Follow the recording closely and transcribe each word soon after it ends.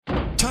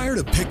Tired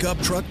of pickup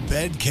truck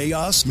bed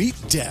chaos? Meet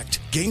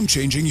Decked.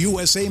 Game-changing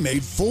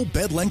USA-made full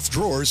bed-length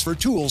drawers for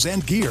tools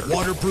and gear.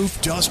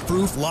 Waterproof,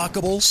 dust-proof,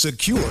 lockable,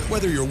 secure.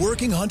 Whether you're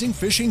working, hunting,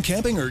 fishing,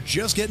 camping, or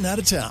just getting out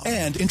of town.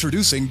 And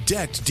introducing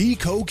Decked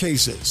Deco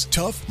cases.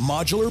 Tough,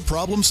 modular,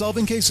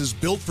 problem-solving cases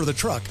built for the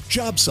truck,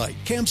 job site,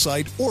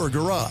 campsite, or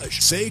garage.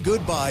 Say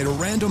goodbye to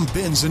random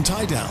bins and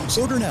tie-downs.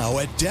 Order now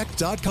at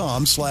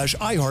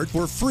decked.com/iHeart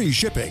for free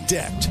shipping.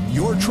 Decked.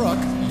 Your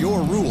truck,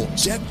 your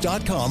rules.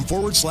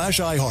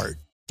 Decked.com/iHeart.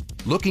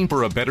 Looking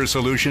for a better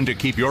solution to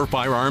keep your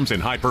firearms in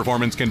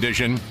high-performance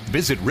condition?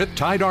 Visit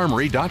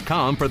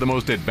RiptideArmory.com for the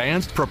most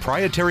advanced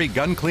proprietary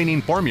gun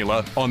cleaning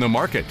formula on the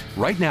market.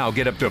 Right now,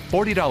 get up to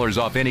 $40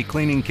 off any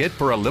cleaning kit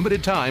for a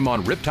limited time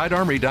on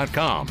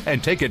RiptideArmory.com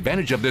and take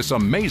advantage of this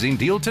amazing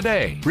deal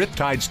today.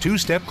 Riptide's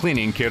two-step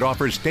cleaning kit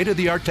offers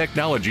state-of-the-art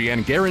technology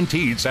and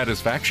guaranteed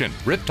satisfaction.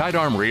 Riptide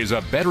Armory is a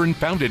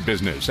veteran-founded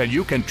business, and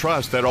you can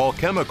trust that all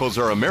chemicals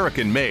are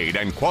American-made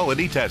and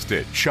quality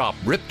tested. Shop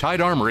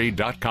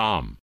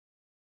RiptideArmory.com.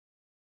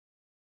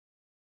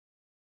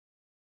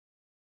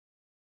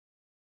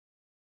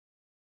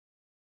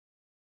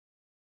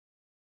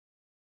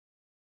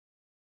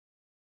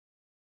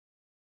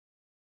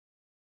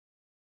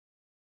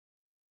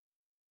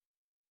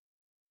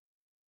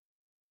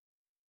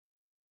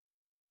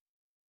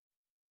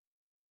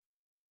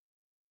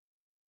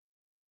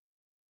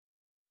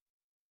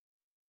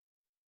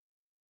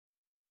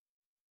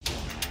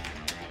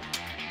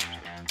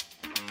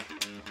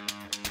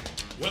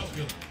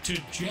 Welcome to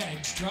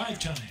Jags Drive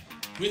Time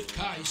with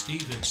Kai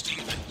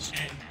Stevens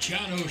and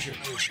John Oehser.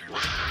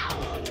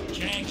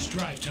 Jags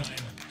Drive Time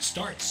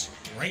starts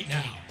right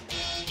now.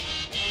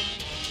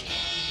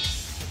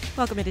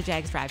 Welcome into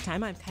Jags Drive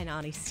Time. I'm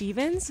Kainani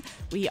Stevens.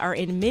 We are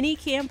in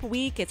Minicamp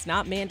week. It's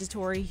not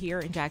mandatory here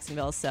in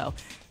Jacksonville, so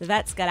the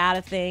vets got out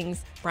of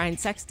things. Brian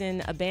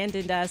Sexton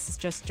abandoned us. It's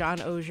just John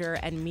Oehser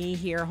and me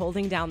here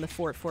holding down the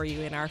fort for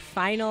you in our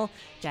final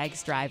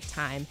Jags Drive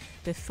Time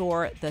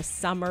before the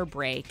summer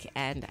break.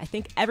 And I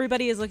think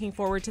everybody is looking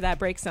forward to that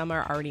break. Some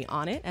are already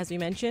on it, as we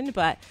mentioned,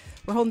 but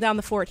we're holding down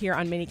the fort here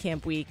on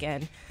Minicamp week.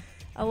 And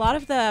a lot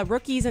of the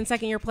rookies and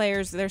second-year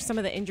players, there's some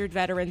of the injured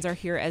veterans are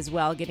here as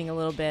well, getting a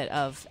little bit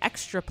of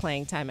extra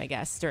playing time, I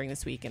guess, during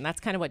this week. And that's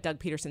kind of what Doug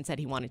Peterson said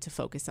he wanted to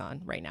focus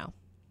on right now,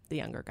 the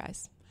younger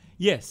guys.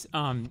 Yes,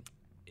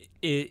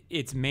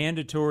 it's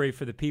mandatory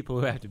for the people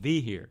who have to be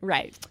here,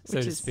 right?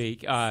 So to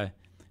speak.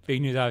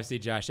 Big news, obviously,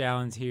 Josh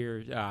Allen's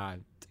here,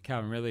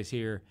 Calvin Ridley's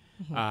here,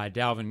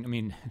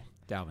 Dalvin.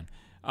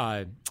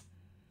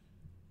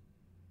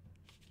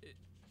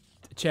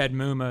 Chad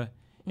Muma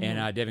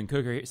and Devin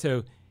Cook are here.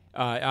 So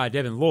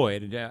Devin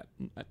Lloyd,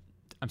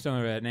 I'm still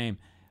remember that name.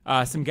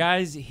 Some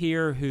guys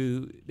here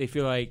who they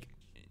feel like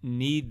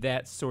need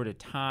that sort of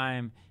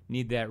time,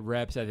 need that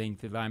reps. I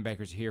think the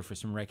linebackers are here for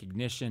some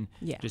recognition,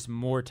 just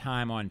more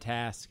time on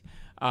task.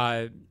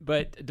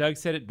 But Doug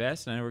said it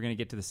best, and I know we're going to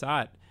get to the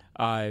side.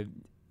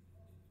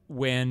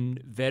 When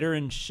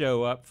veterans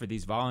show up for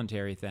these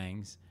voluntary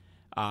things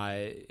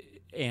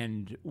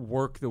and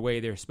work the way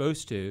they're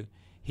supposed to,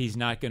 he's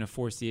not going to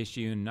force the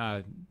issue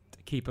and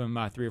keep them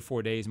 3 or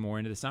 4 days more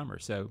into the summer.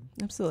 So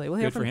absolutely, we'll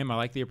good for him. I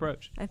like the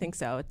approach. I think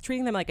so.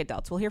 Treating them like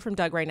adults. We'll hear from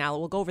Doug right now.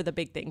 We'll go over the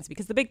big things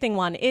because the big thing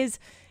one is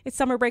it's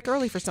summer break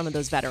early for some of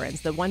those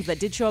veterans. The ones that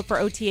did show up for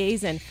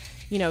OTAs and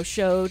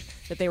showed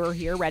that they were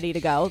here ready to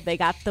go. They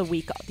got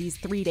these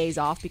 3 days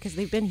off because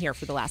they've been here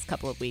for the last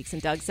couple of weeks.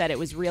 And Doug said it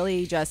was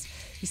really just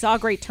he saw a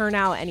great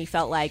turnout and he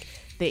felt like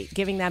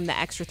giving them the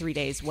extra 3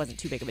 days wasn't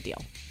too big of a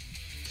deal.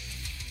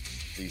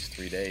 These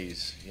 3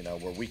 days,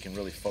 where we can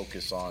really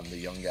focus on the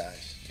young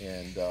guys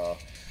and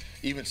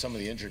even some of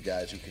the injured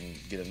guys who can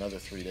get another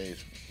 3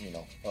 days,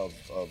 of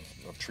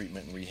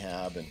treatment and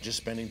rehab and just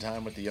spending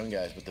time with the young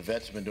guys. But the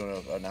vets have been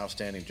doing an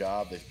outstanding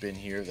job. They've been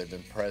here. They've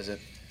been present.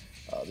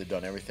 They've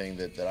done everything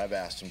that I've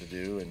asked them to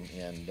do,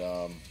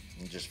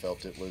 and just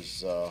felt it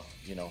was,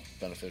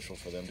 beneficial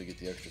for them to get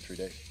the extra 3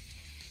 days.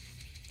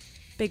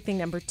 Big thing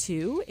number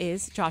 2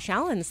 is Josh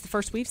Allen. It's the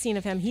first we've seen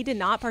of him. He did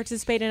not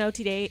participate in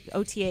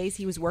OTAs.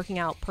 He was working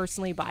out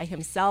personally by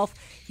himself.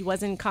 He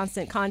was in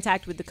constant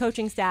contact with the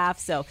coaching staff.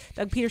 So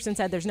Doug Peterson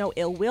said there's no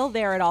ill will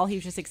there at all. He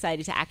was just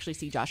excited to actually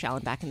see Josh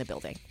Allen back in the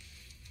building.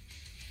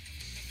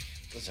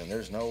 Listen,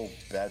 there's no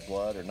bad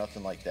blood or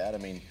nothing like that. I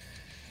mean,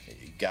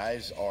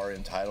 guys are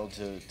entitled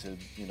to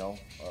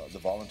the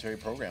voluntary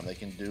program. They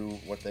can do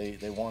what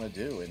they want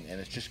to do. And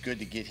it's just good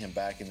to get him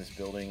back in this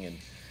building and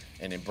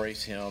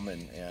embrace him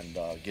and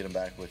get him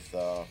back with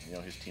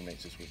his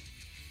teammates this week.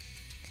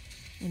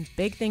 And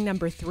big thing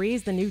number 3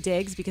 is the new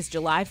digs, because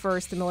July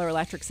 1st, the Miller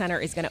Electric Center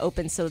is going to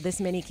open. So this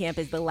mini camp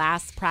is the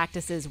last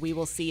practices we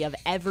will see of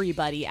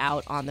everybody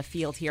out on the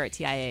field here at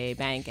TIAA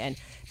Bank. And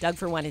Doug,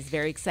 for one, is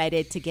very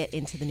excited to get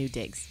into the new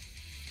digs.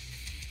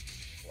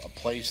 A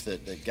place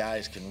that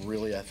guys can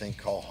really, I think,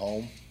 call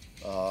home.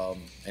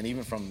 And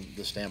even from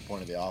the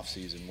standpoint of the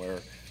offseason, where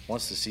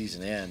once the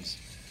season ends,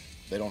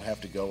 they don't have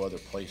to go other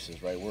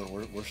places, right?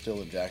 We're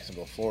still in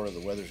Jacksonville, Florida.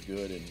 The weather's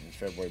good in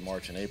February,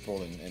 March, and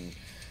April, and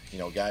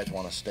guys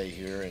want to stay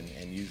here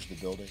and use the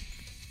building.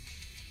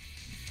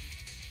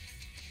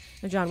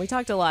 Now, John, we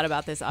talked a lot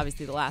about this,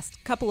 obviously, the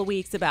last couple of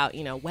weeks about,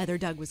 whether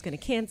Doug was going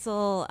to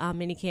cancel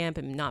minicamp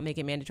and not make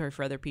it mandatory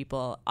for other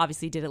people.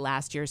 Obviously did it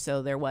last year,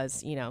 so there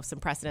was, some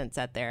precedent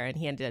set there, and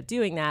he ended up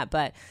doing that.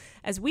 But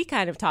as we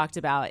kind of talked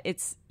about,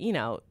 it's,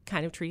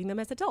 kind of treating them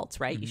as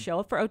adults, right? Mm-hmm. You show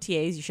up for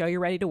OTAs, you show you're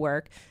ready to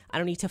work. I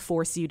don't need to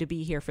force you to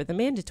be here for the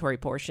mandatory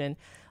portion.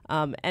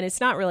 And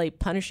it's not really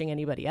punishing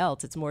anybody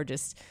else. It's more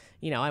just,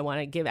 I want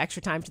to give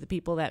extra time to the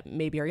people that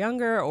maybe are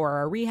younger or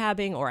are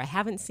rehabbing or I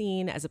haven't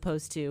seen, as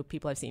opposed to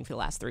people I've seen for the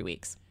last 3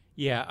 weeks.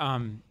 Yeah.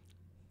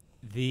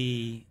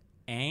 The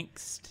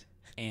angst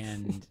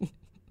and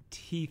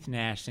teeth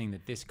gnashing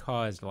that this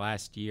caused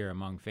last year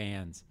among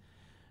fans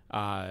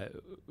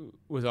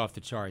was off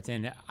the charts.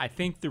 And I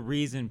think the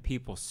reason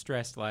people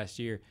stressed last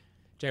year,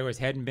 Jaguars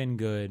hadn't been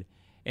good.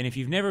 And if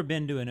you've never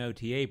been to an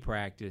OTA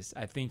practice,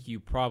 I think you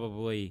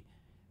probably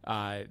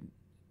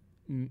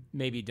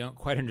maybe don't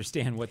quite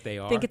understand what they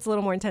are. I think it's a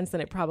little more intense than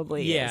it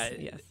probably is.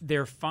 Yeah,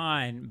 they're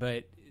fine,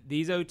 but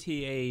these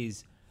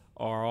OTAs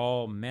are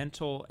all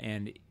mental,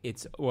 and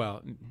it's,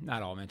 well,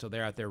 not all mental.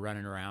 They're out there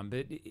running around.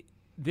 But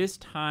this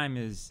time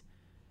is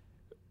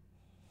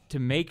to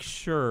make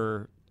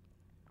sure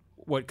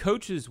what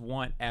coaches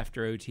want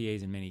after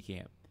OTAs and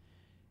minicamp.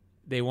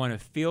 They want to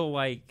feel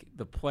like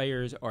the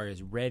players are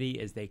as ready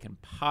as they can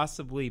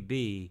possibly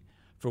be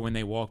for when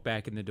they walk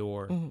back in the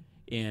door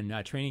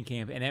in training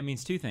camp. And that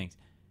means two things.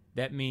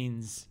 That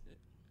means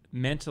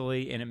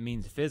mentally and it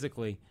means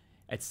physically.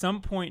 At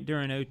some point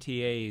during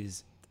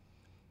OTAs,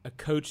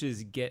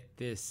 coaches get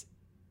this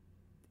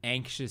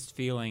anxious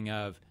feeling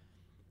of,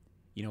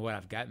 you know what,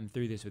 I've gotten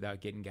through this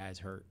without getting guys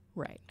hurt.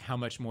 Right. How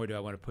much more do I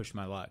want to push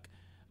my luck?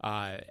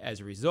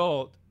 As a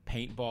result,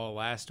 paintball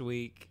last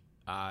week,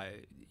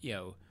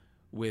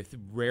 with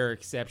rare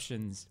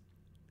exceptions,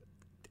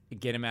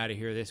 get him out of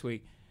here this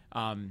week.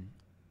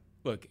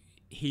 Look,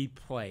 he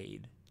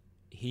played.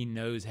 He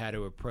knows how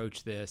to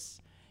approach this,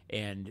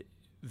 and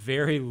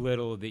very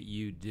little that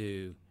you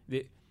do.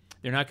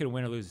 They're not going to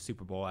win or lose a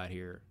Super Bowl out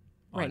here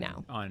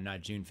now on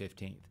June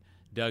 15th.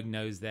 Doug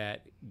knows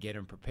that. Get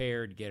them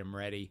prepared, get them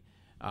ready,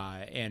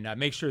 and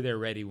make sure they're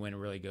ready when it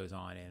really goes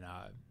on. And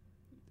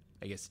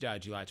I guess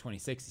July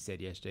 26th, he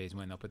said yesterday, is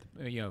when they'll put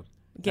the,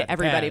 get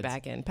everybody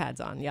back in, pads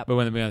on. Yep. But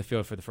when they'll be on the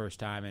field for the first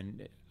time.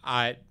 And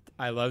I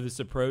love this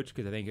approach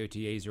because I think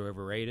OTAs are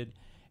overrated.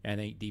 And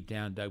I think deep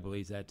down, Doug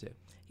believes that too.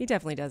 He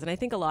definitely does. And I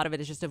think a lot of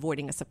it is just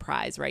avoiding a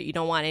surprise, right? You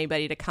don't want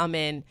anybody to come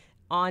in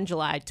on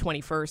July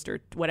 21st or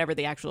whatever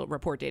the actual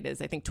report date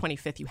is. I think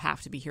 25th, you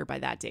have to be here by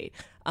that date.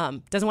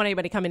 Doesn't want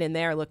anybody coming in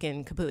there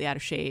looking completely out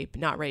of shape,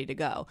 not ready to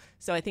go.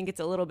 So I think it's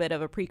a little bit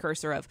of a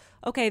precursor of,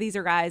 okay, these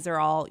are guys, they're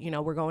all,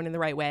 we're going in the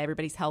right way.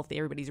 Everybody's healthy.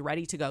 Everybody's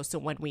ready to go. So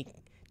when we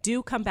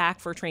do come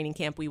back for training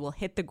camp, we will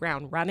hit the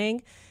ground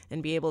running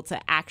and be able to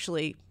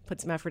actually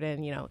put some effort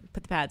in,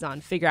 put the pads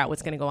on, figure out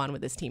what's going to go on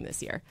with this team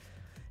this year.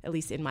 At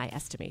least in my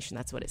estimation,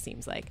 that's what it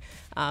seems like.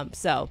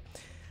 So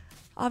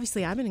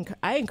obviously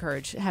I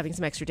encourage having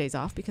some extra days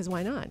off, because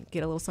why not?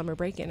 Get a little summer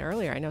break in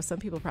earlier. I know some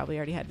people probably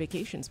already had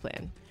vacations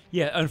planned.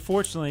 Yeah,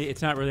 unfortunately,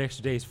 it's not really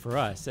extra days for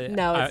us.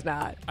 No, it's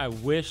not. I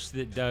wish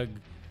that Doug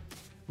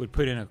would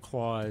put in a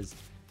clause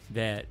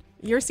that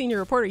you're a senior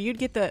reporter. You'd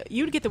get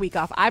the week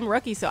off. I'm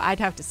rookie, so I'd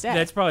have to stay.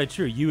 That's probably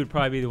true. You would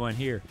probably be the one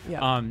here.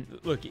 Yeah.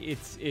 Look,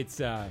 it's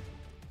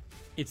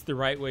the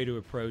right way to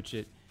approach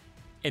it.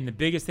 And the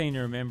biggest thing to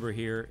remember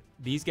here,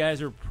 these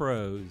guys are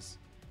pros.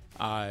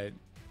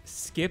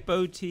 Skip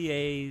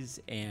OTAs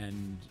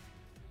and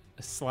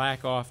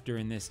slack off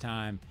during this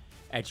time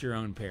at your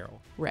own peril.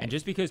 Right. And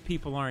just because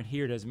people aren't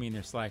here doesn't mean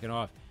they're slacking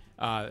off.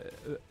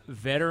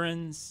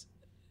 Veterans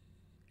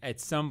at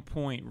some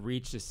point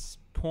reach this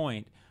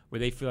point where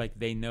they feel like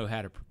they know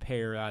how to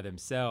prepare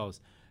themselves.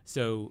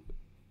 So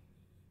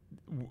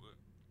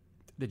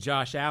the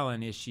Josh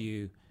Allen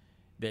issue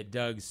that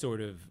Doug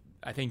sort of,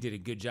 I think, did a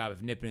good job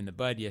of nipping in the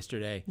bud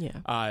yesterday,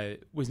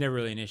 was never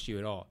really an issue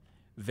at all.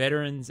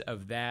 Veterans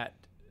of that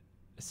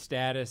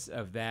status,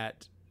 of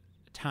that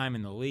time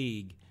in the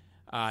league,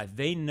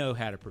 they know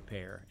how to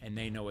prepare, and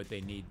they know what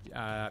they need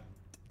to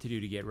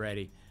do to get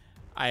ready.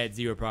 I had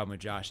zero problem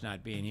with Josh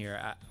not being here.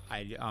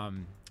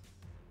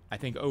 I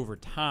think over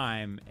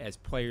time, as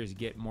players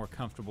get more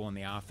comfortable in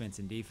the offense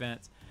and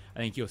defense, I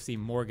think you'll see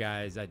more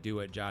guys do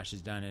what Josh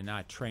has done and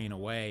not train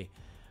away.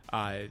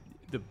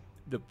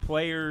 The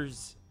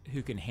players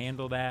who can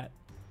handle that,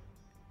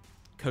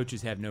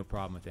 coaches have no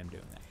problem with them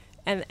doing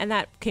that. And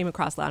that came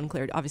across loud and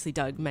clear. Obviously,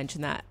 Doug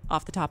mentioned that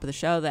off the top of the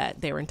show,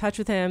 that they were in touch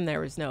with him. There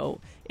was no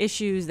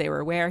issues. They were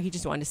aware. He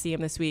just wanted to see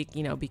him this week,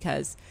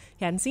 because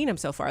he hadn't seen him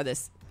so far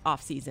this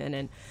offseason.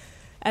 And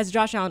as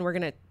Josh Allen, we're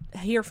going to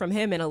hear from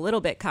him in a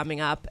little bit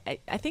coming up.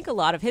 I think a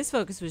lot of his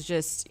focus was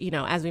just,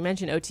 as we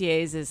mentioned,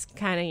 OTAs is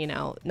kind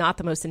of, not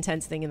the most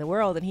intense thing in the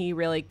world. And he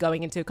really,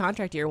 going into a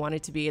contract year,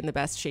 wanted to be in the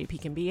best shape he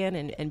can be in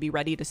and be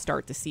ready to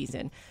start the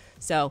season.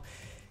 So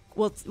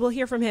we'll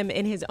hear from him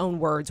in his own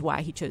words why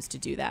he chose to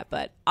do that.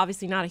 But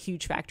obviously not a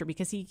huge factor,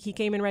 because he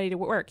came in ready to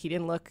work. He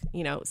didn't look,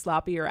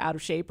 sloppy or out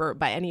of shape or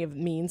by any of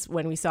means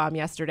when we saw him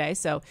yesterday.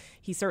 So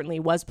he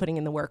certainly was putting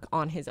in the work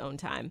on his own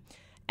time.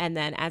 And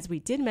then, as we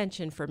did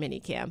mention for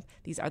minicamp,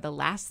 these are the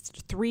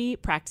last 3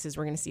 practices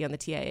we're going to see on the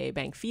TIAA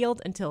Bank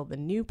Field until the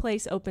new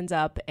place opens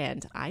up.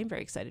 And I'm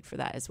very excited for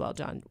that as well.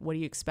 John, what do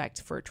you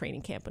expect for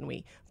training camp when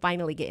we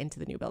finally get into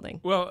the new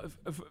building? Well,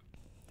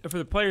 for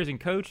the players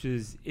and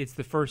coaches, it's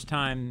the first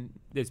time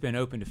that's been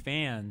open to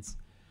fans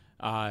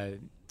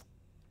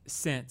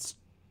since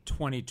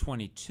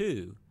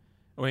 2022.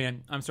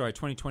 I'm sorry,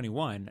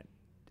 2021.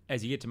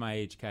 As you get to my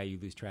age, Kai, you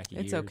lose track of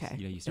years. It's okay.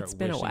 You start it's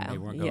been wishing a while. they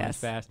weren't going yes. as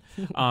fast.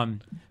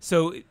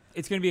 So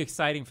it's going to be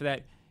exciting for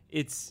that.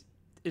 It's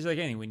like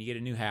anything. When you get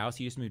a new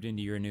house, you just moved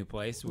into your new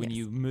place. When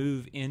you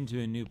move into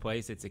a new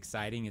place, it's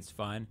exciting. It's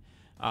fun.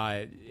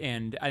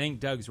 And I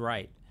think Doug's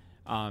right.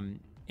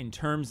 In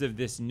terms of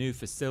this new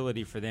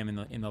facility for them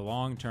in the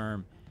long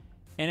term,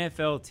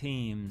 NFL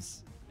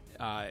teams,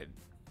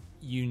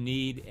 you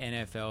need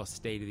NFL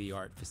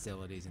state-of-the-art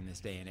facilities in this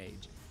day and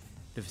age.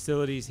 The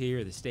facilities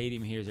here, the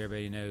stadium here, as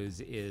everybody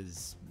knows,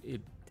 it's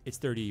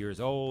 30 years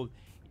old.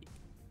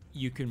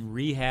 You can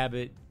rehab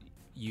it.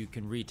 You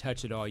can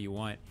retouch it all you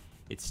want.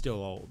 It's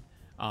still old.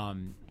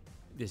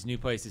 This new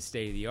place is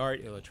state-of-the-art.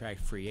 It'll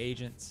attract free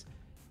agents.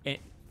 And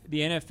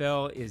the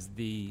NFL is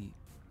the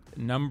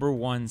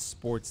 #1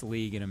 sports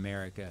league in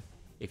America.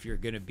 If you're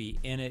going to be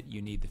in it,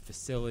 you need the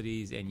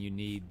facilities and you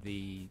need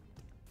the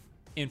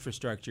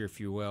infrastructure, if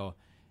you will,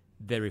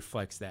 that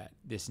reflects that.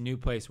 This new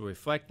place will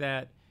reflect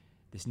that.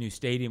 This new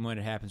stadium, when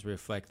it happens, will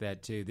reflect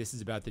that too. This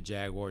is about the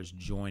Jaguars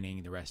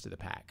joining the rest of the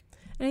pack.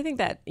 And I think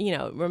that,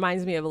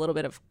 reminds me of a little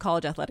bit of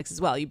college athletics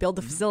as well. You build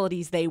the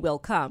facilities, they will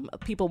come.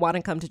 People want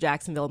to come to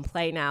Jacksonville and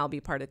play now,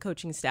 be part of the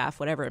coaching staff,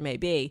 whatever it may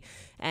be.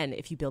 And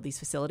if you build these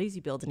facilities,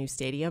 you build a new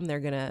stadium, they're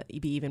going to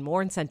be even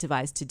more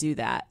incentivized to do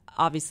that.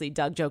 Obviously,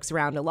 Doug jokes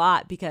around a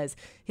lot because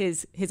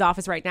his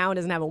office right now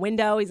doesn't have a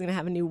window. He's going to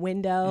have a new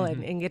window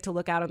and get to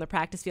look out on the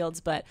practice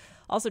fields, but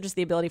also just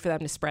the ability for them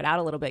to spread out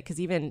a little bit, because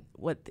even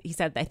what he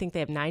said, I think they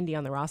have 91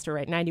 on the roster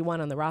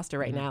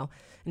right now.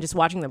 And just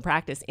watching them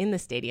practice in the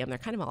stadium, they're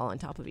kind of all on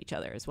top of each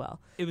other as well.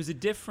 It was a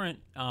different,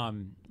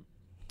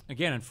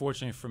 again,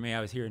 unfortunately for me,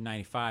 I was here in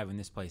 95 when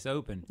this place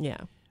opened. Yeah.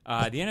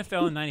 The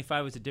NFL in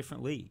 95 was a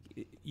different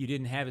league. You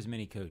didn't have as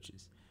many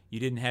coaches. You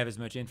didn't have as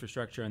much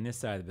infrastructure on this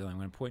side of the building.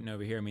 When I'm pointing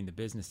over here, I mean the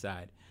business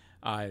side.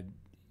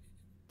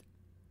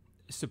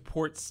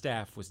 Support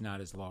staff was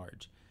not as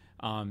large.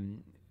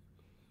 When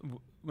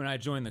I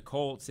joined the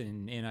Colts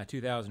in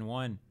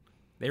 2001,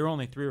 they were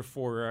only 3 or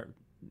 4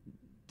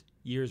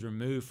 years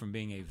removed from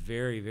being a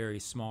very, very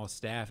small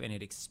staff, and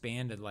it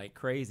expanded like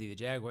crazy. The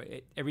Jaguars,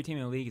 every team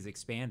in the league has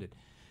expanded.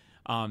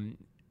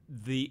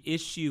 The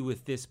issue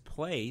with this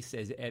place,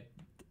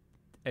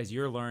 as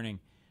you're learning,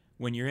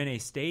 when you're in a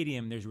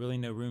stadium, there's really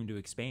no room to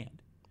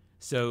expand.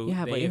 So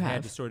they have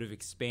had to sort of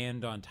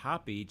expand on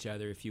top of each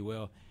other, if you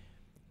will.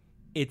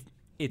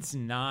 It's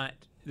not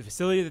the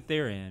facility that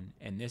they're in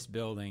and this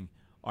building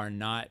are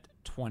not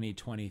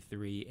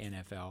 2023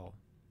 NFL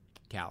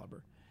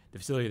caliber. The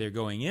facility they're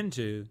going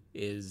into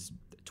is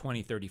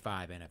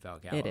 2035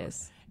 NFL caliber. It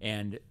is.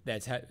 And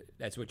that's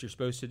what you're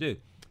supposed to do.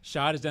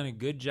 Shad has done a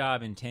good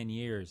job in 10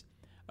 years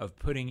of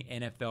putting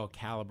NFL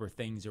caliber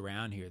things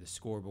around here, the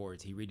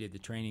scoreboards. He redid the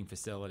training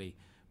facility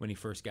when he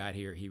first got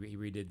here. He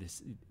redid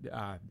this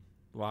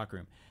locker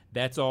room.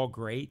 That's all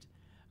great,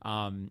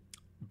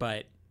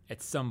 but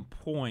at some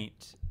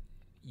point,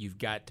 you've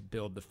got to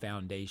build the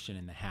foundation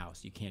in the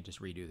house. You can't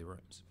just redo the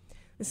rooms.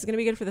 This is going to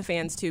be good for the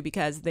fans, too,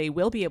 because they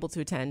will be able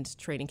to attend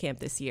training camp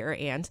this year.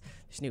 And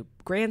there's new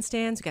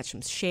grandstands. We got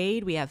some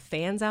shade. We have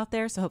fans out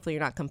there, so hopefully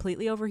you're not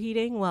completely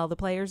overheating while the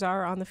players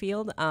are on the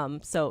field.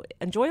 So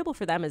enjoyable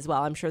for them as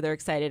well. I'm sure they're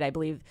excited. I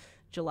believe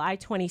July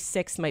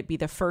 26th might be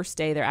the first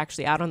day they're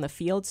actually out on the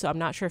field, so I'm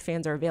not sure if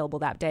fans are available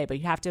that day, but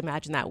you have to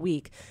imagine that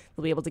week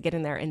they'll be able to get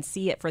in there and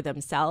see it for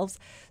themselves.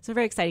 So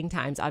very exciting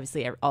times.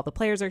 Obviously, all the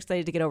players are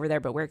excited to get over there,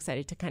 but we're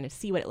excited to kind of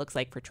see what it looks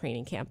like for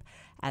training camp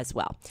as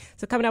well.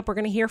 So coming up, we're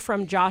going to hear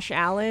from Josh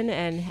Allen,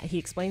 and he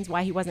explains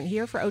why he wasn't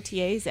here for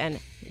OTAs and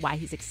why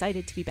he's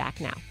excited to be back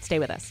now. Stay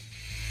with us.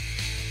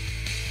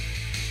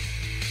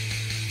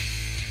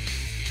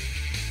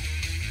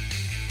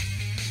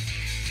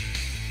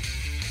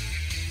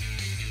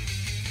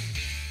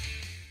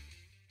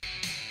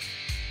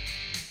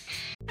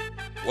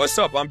 What's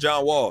up? I'm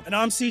John Wall. And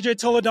I'm CJ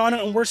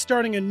Toledano, and we're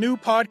starting a new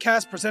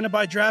podcast presented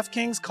by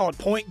DraftKings called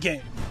Point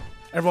Game.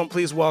 Everyone,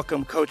 please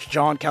welcome Coach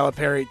John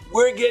Calipari.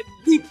 We're getting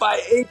beat by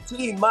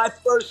 18. My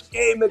first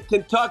game in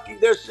Kentucky,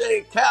 they're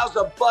saying Cal's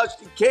a bust.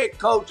 He can't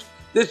coach.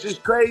 This is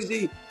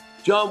crazy.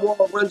 John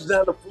Wall runs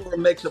down the floor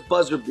and makes a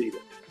buzzer beater.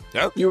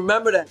 Yep. You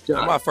remember that, John?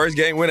 That's my first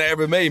game win I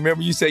ever made.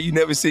 Remember you said you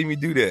never see me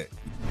do that.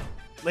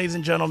 Ladies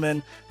and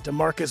gentlemen,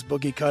 DeMarcus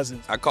Boogie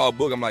Cousins. I called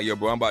Book. I'm like, yo,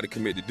 bro, I'm about to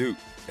commit to Duke.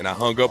 And I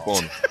hung up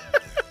on him.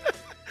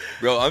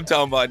 Bro, I'm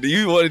talking about, do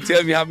you want to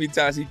tell me how many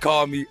times he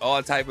called me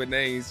all type of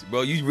names?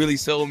 Bro, you really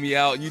sold me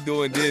out. You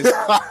doing this.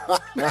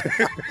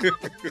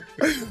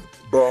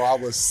 Bro, I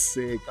was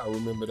sick. I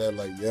remember that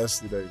like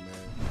yesterday, man.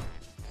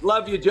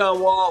 Love you, John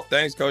Wall.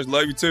 Thanks, Coach.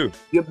 Love you, too.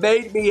 You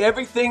made me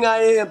everything I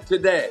am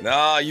today.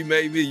 Nah, you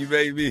made me. You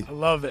made me. I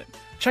love it.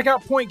 Check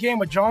out Point Game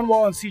with John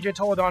Wall and CJ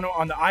Toledano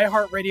on the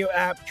iHeartRadio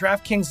app,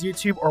 DraftKings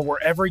YouTube, or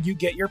wherever you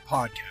get your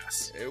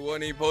podcasts. It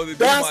wasn't even supposed to be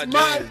That's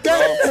my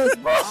dance,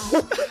 bro.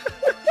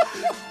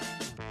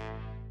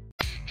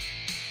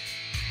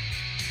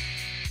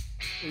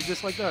 It was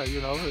just like that,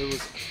 It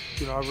was,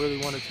 I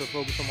really wanted to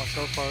focus on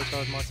myself,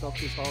 prioritize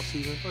myself this all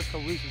season. First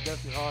couple weeks was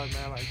definitely hard,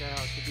 man. Like, damn,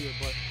 I should do it.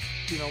 But,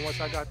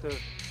 once I got the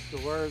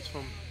words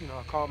from,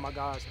 I called my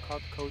guys, I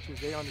called the coaches.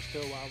 They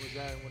understood where I was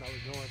at and what I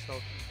was doing. So,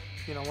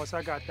 once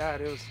I got that,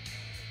 it was,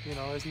 it's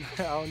not,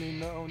 I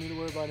don't need to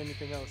worry about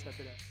anything else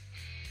after that.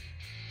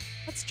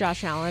 That's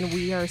Josh Allen.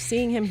 We are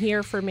seeing him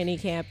here for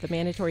minicamp, the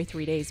mandatory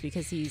 3 days,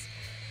 because he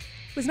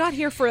was not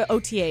here for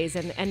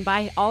OTAs, and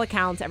by all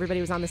accounts, everybody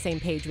was on the same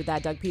page with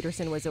that. Doug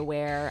Peterson was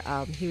aware.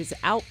 He was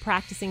out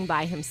practicing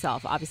by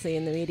himself, obviously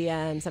in the media,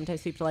 and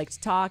sometimes people like to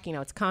talk,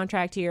 it's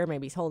contract year,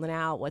 maybe he's holding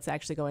out, what's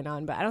actually going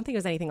on, but I don't think it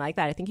was anything like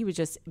that. I think he was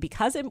just,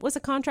 because it was a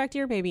contract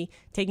year, maybe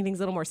taking things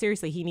a little more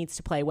seriously. He needs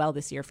to play well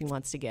this year if he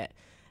wants to get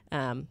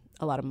a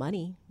lot of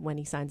money when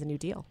he signs a new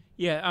deal.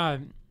 Yeah,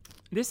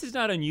 this is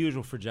not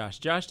unusual for Josh.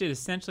 Josh did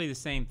essentially the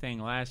same thing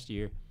last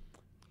year,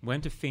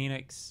 went to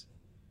Phoenix,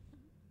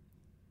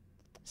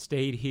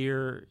 stayed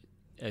here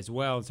as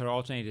well, and sort of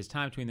alternated his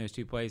time between those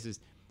two places.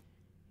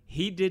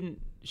 He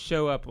didn't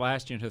show up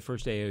last year until the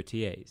first day of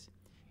OTAs.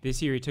 This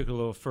year he took it a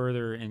little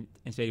further and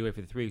stayed away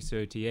for the 3 weeks of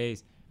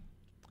OTAs.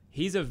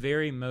 He's a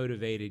very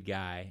motivated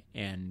guy,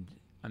 and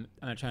I'm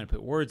not trying to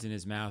put words in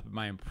his mouth, but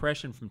my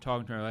impression from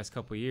talking to him the last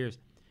couple of years,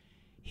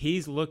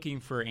 he's looking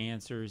for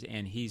answers,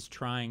 and he's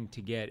trying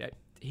to get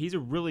 – he's a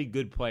really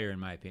good player in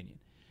my opinion.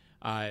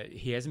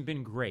 He hasn't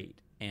been great,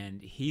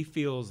 and he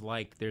feels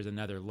like there's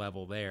another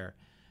level there.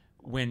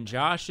 When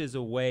Josh is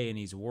away and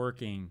he's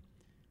working,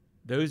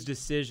 those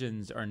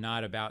decisions are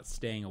not about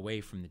staying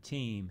away from the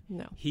team.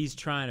 No. He's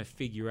trying to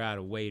figure out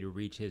a way to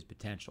reach his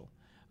potential.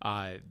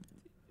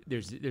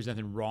 There's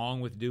nothing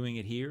wrong with doing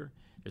it here.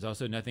 There's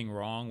also nothing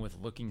wrong with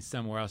looking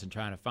somewhere else and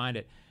trying to find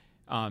it.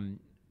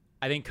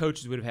 I think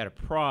coaches would have had a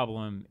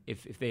problem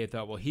if they had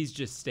thought, well, he's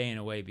just staying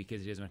away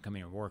because he doesn't want to come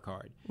here and work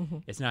hard. Mm-hmm.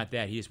 It's not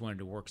that. He just wanted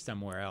to work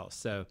somewhere else.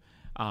 So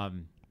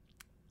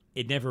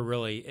it never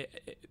really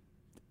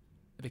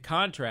the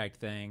contract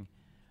thing,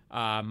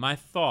 my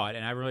thought,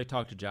 and I really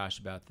talked to Josh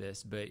about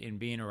this, but in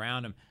being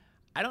around him,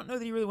 I don't know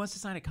that he really wants to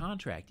sign a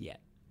contract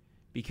yet.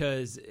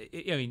 Because,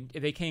 if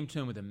they came to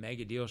him with a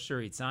mega deal, sure,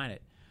 he'd sign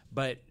it.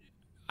 But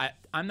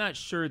I'm not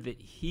sure that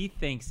he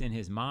thinks in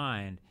his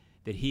mind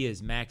that he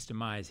has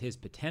maximized his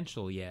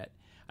potential yet.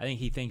 I think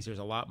he thinks there's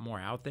a lot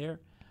more out there.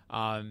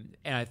 And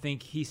I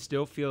think he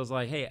still feels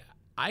like, hey,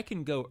 I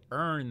can go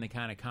earn the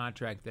kind of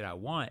contract that I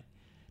want.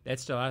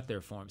 That's still out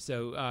there for him.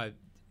 So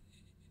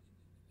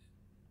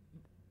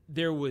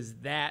there was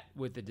that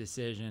with the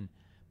decision,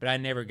 but I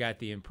never got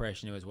the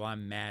impression it was, well,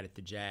 I'm mad at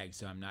the Jags,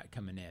 so I'm not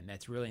coming in.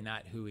 That's really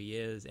not who he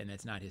is, and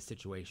that's not his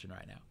situation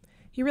right now.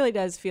 He really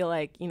does feel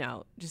like,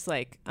 just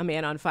like a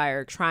man on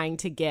fire, trying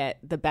to get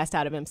the best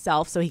out of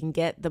himself so he can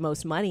get the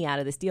most money out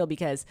of this deal,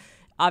 because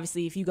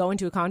obviously if you go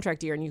into a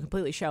contract year and you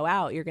completely show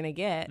out, you're going to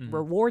get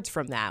rewards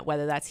from that,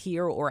 whether that's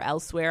here or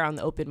elsewhere on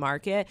the open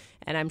market.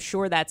 And I'm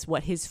sure that's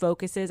what his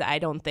focus is. I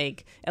don't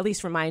think, at least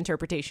from my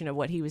interpretation of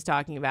what he was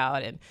talking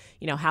about and,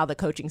 how the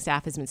coaching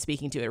staff has been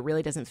speaking to it, it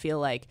really doesn't feel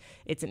like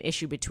it's an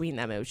issue between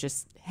them. It was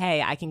just,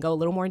 hey, I can go a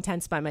little more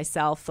intense by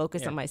myself,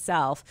 focus on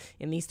myself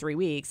in these 3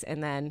 weeks.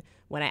 And then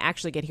when I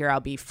actually get here, I'll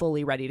be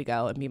fully ready to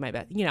go and be my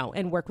best,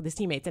 and work with his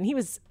teammates. And he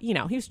was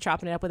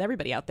chopping it up with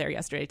everybody out there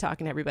yesterday,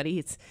 talking to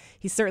everybody.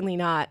 He's certainly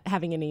not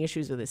having any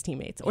issues with his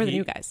teammates or the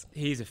new guys.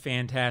 He's a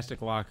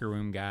fantastic locker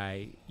room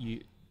guy.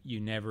 You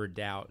never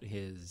doubt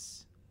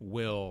his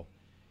will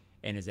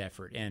and his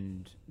effort.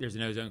 And there's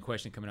an ozone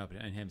question coming up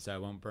on him, so I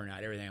won't burn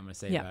out everything I'm going to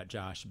say about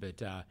Josh.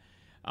 But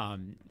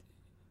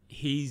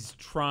he's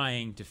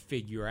trying to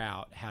figure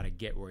out how to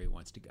get where he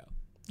wants to go.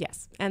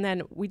 Yes. And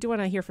then we do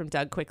want to hear from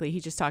Doug quickly. He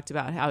just talked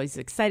about how he's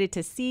excited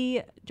to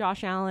see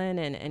Josh Allen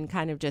and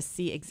kind of just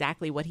see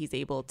exactly what he's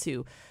able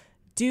to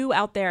do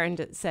out there,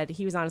 and said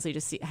he was honestly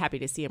just happy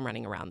to see him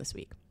running around this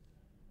week.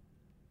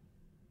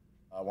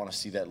 I want to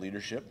see that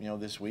leadership,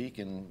 this week,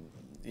 and,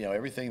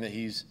 everything that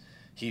he's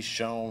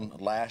shown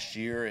last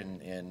year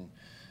and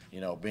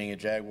being a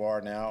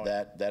Jaguar now,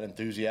 that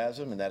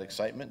enthusiasm and that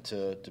excitement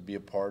to be a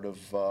part of,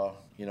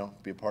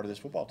 this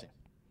football team.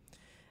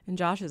 And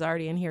Josh is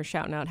already in here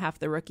shouting out half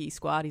the rookie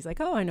squad. He's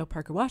like, oh, I know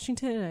Parker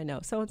Washington, I know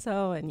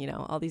so-and-so, and,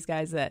 all these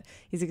guys that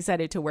he's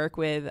excited to work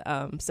with.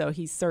 So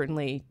he's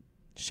certainly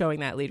showing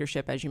that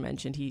leadership, as you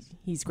mentioned.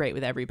 He's great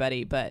with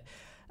everybody. But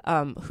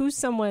who's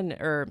someone,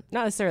 or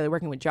not necessarily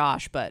working with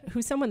Josh, but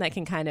who's someone that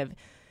can kind of,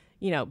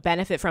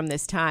 benefit from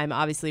this time?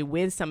 Obviously,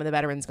 with some of the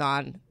veterans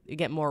gone, you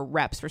get more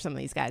reps for some of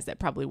these guys that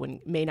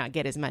probably may not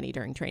get as many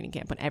during training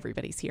camp when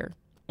everybody's here.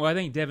 Well, I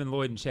think Devin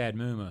Lloyd and Chad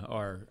Muma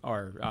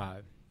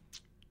are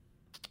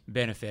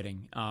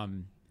benefiting.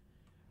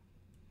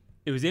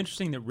 It was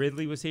interesting that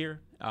Ridley was here.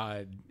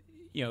 My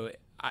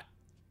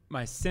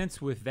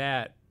sense with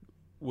that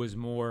was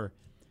more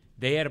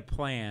they had a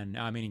plan,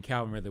 meaning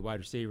Calvin Ridley, wide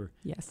receiver.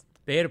 Yes.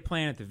 they had a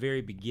plan at the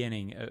very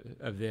beginning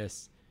of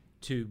this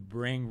to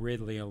bring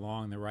Ridley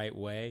along the right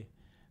way.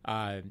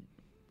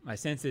 My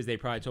sense is they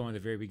probably told him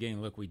at the very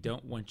beginning, look, we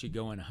don't want you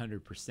going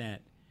 100%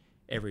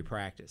 every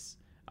practice.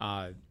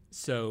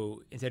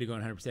 So instead of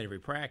going 100% every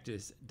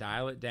practice,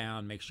 dial it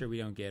down, make sure we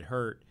don't get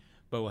hurt,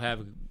 but we'll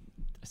have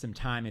some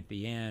time at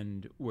the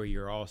end where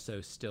you're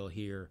also still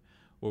here,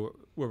 where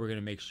we're going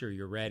to make sure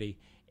you're ready.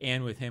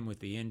 And with him with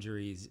the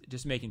injuries,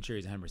 just making sure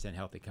he's 100%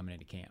 healthy coming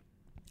into camp.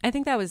 I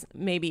think that was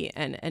maybe,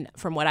 and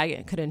from what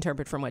I could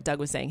interpret from what Doug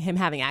was saying, him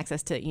having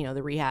access to,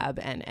 the rehab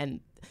and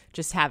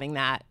just having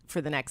that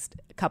for the next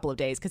couple of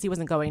days, because he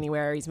wasn't going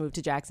anywhere. He's moved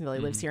to Jacksonville. He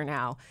lives here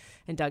now.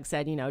 And Doug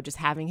said, just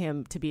having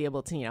him to be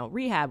able to,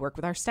 rehab, work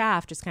with our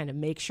staff, just kind of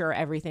make sure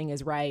everything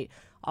is right.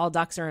 All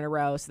ducks are in a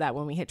row so that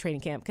when we hit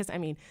training camp, because,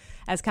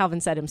 as Calvin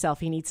said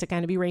himself, he needs to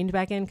kind of be reined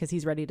back in because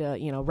he's ready to,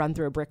 run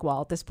through a brick wall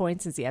at this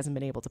point since he hasn't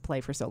been able to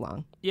play for so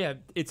long. Yeah,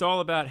 it's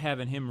all about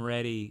having him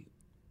ready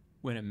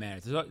when it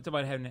matters. It's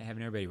about having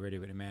everybody ready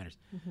when it matters.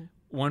 Mm-hmm.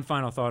 One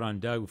final thought on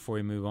Doug before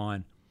we move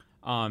on.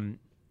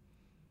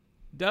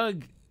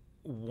 Doug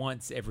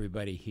wants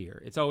everybody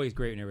here. It's always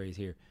great when everybody's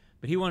here.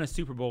 But he won a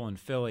Super Bowl in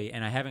Philly,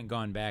 and I haven't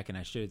gone back, and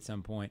I should at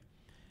some point.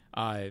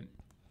 I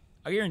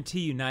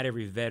guarantee you not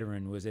every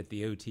veteran was at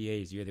the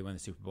OTAs the year they won the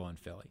Super Bowl in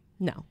Philly.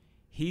 No.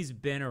 He's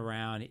been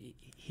around.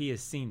 He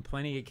has seen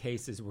plenty of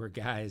cases where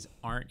guys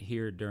aren't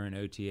here during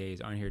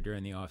OTAs, aren't here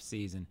during the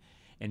offseason,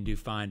 and do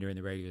fine during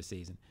the regular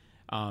season.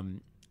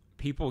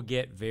 People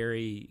get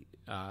very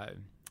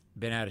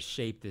bent out of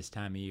shape this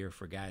time of year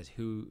for guys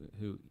who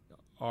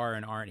are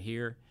and aren't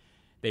here.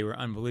 They were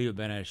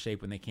unbelievably bent out of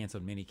shape when they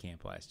canceled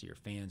minicamp last year.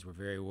 Fans were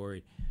very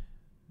worried.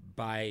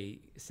 By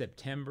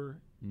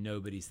September,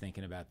 nobody's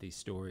thinking about these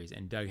stories,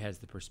 and Doug has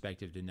the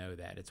perspective to know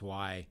that. It's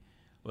why,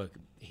 look,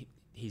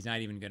 he's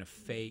not even going to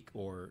fake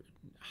or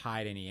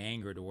hide any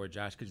anger toward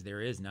Josh because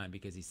there is none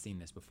because he's seen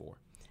this before.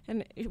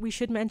 And we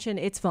should mention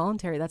it's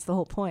voluntary. That's the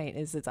whole point,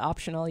 is it's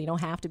optional. You don't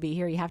have to be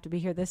here. You have to be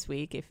here this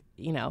week if,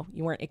 you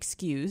weren't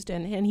excused.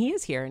 And he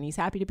is here, and he's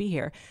happy to be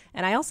here.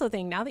 And I also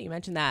think, now that you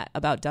mentioned that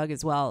about Doug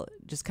as well,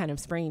 just kind of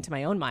springing to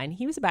my own mind,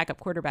 he was a backup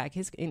quarterback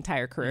his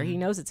entire career. Mm-hmm. He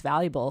knows it's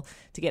valuable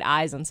to get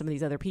eyes on some of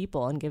these other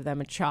people and give them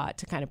a shot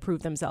to kind of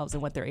prove themselves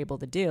and what they're able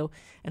to do.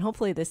 And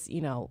hopefully this,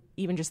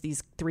 even just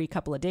these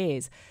couple of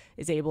days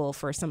is able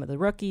for some of the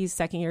rookies,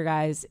 second-year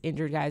guys,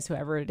 injured guys,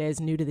 whoever it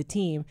is, new to the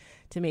team,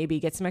 to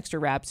maybe get some extra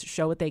reps,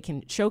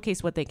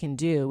 showcase what they can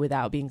do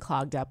without being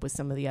clogged up with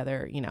some of the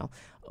other,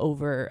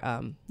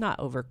 not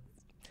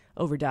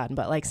overdone,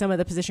 but like some of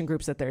the position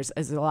groups that there's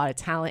a lot of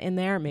talent in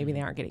there. Maybe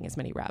they aren't getting as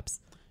many reps.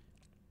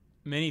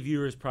 Many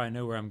viewers probably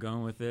know where I'm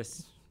going with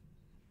this.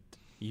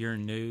 You're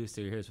new,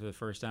 so you're here for the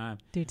first time.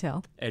 Do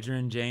tell.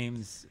 Edgerrin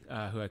James,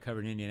 who I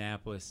covered in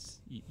Indianapolis,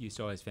 used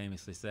to always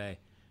famously say,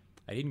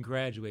 I didn't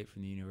graduate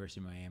from the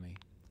University of Miami,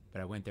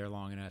 but I went there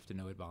long enough to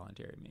know what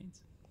voluntary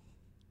means.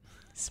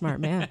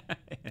 Smart man.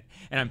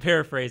 And I'm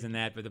paraphrasing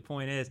that, but the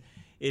point is,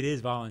 it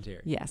is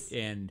voluntary. Yes.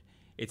 And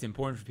it's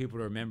important for people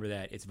to remember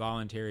that it's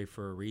voluntary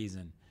for a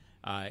reason.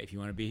 If you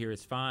want to be here,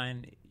 it's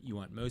fine. You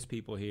want most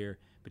people here,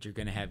 but you're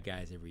going to have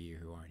guys every year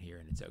who aren't here,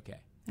 and it's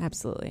okay.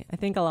 Absolutely. I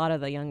think a lot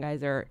of the young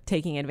guys are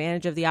taking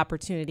advantage of the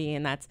opportunity,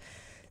 and that's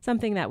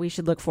something that we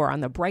should look for on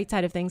the bright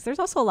side of things. There's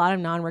also a lot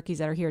of non-rookies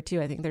that are here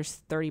too. I think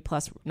there's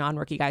 30-plus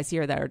non-rookie guys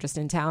here that are just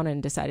in town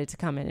and decided to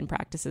come in and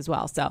practice as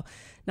well. So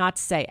not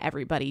to say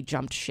everybody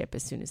jumped ship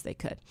as soon as they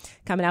could.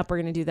 Coming up, we're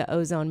going to do the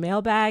Ozone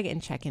mailbag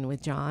and check in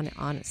with John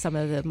on some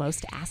of the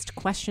most asked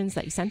questions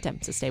that you sent him.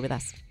 So stay with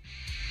us.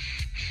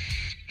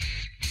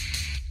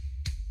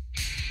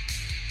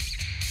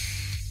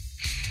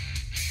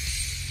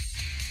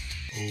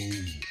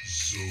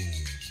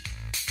 Ozone.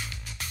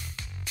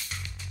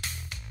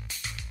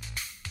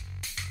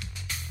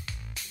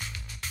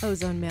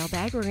 Ozone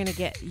mailbag. We're going to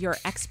get your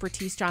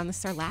expertise, John. This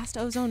is our last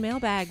Ozone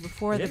mailbag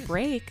before the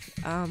break,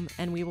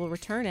 and we will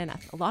return. And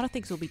a lot of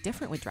things will be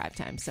different with drive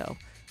time. So,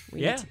 I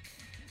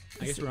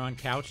guess we're on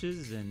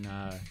couches and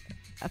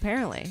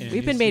apparently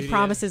we've been made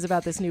promises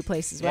about this new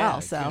place as well.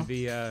 It's so going to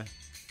be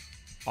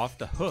off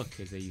the hook,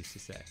 as they used to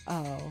say.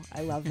 Oh,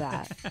 I love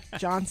that.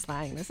 John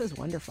slang. This is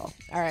wonderful.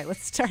 All right,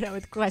 let's start out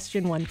with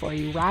question one for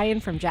you. Ryan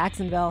from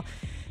Jacksonville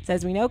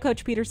says, we know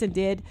Coach Peterson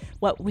did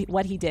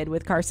what he did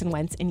with Carson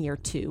Wentz in year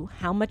 2.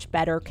 How much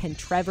better can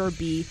Trevor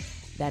be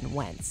than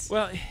Wentz?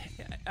 Well,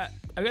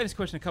 I've got this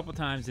question a couple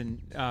times,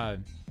 and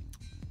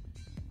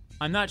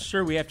I'm not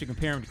sure we have to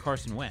compare him to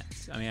Carson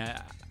Wentz. I mean,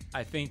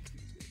 I think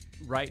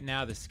right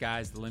now the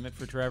sky's the limit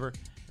for Trevor.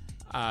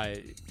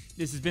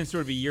 This has been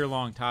sort of a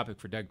year-long topic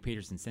for Doug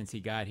Peterson since he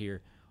got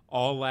here.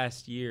 All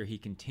last year, he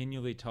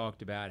continually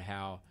talked about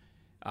how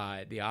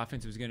the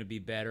offense was going to be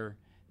better.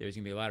 There's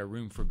going to be a lot of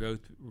room for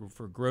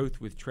growth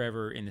with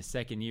Trevor in the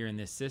second year in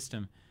this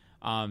system.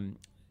 I'm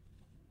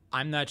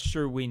not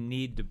sure we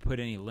need to put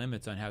any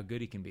limits on how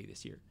good he can be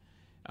this year.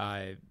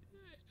 I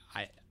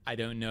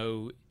don't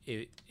know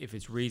if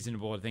it's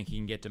reasonable to think he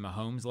can get to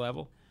Mahomes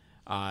level.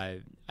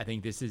 I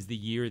think this is the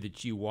year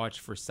that you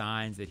watch for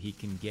signs that he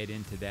can get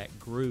into that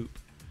group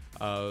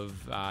of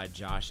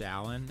Josh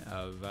Allen,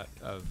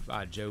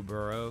 of Joe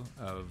Burrow,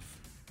 of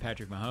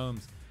Patrick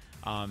Mahomes.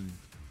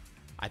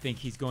 I think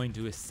he's going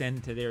to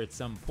ascend to there at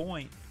some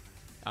point,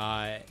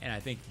 and I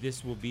think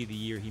this will be the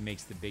year he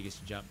makes the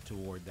biggest jump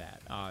toward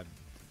that.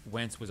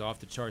 Wentz was off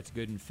the charts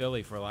good in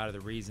Philly for a lot of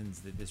the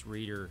reasons that this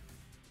reader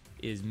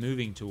is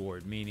moving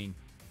toward, meaning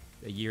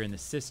a year in the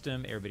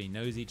system, everybody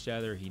knows each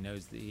other, he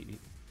knows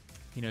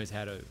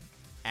how to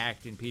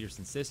act in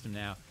Peterson's system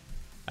now.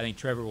 I think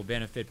Trevor will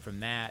benefit from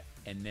that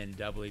and then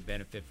doubly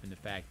benefit from the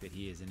fact that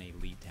he is an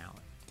elite talent.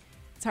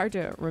 It's hard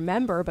to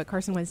remember, but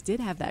Carson Wentz did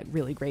have that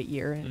really great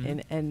year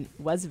and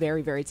was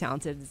very, very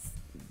talented. It's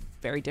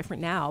very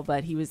different now,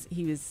 but he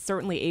was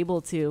certainly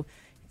able to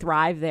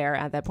thrive there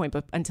at that point,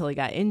 but until he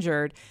got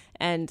injured.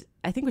 And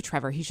I think with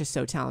Trevor, he's just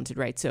so talented,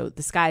 right? So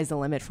the sky's the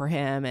limit for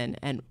him,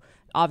 and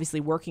obviously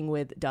working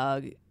with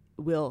Doug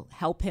will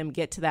help him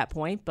get to that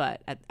point,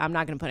 but I'm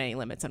not going to put any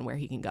limits on where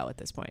he can go at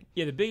this point.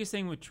 Yeah, the biggest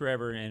thing with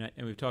Trevor, and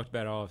we've talked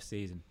about it all off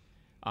season,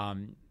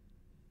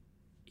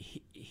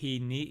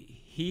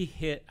 he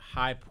hit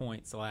high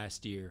points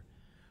last year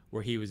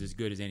where he was as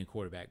good as any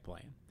quarterback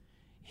playing.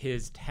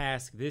 His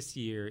task this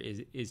year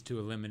is to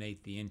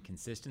eliminate the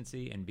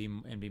inconsistency and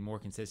be more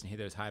consistent, hit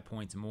those high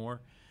points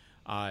more.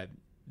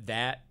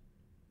 That,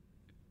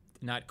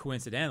 not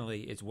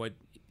coincidentally, is what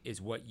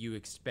you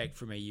expect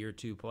from a year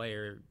two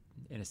player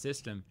in a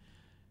system.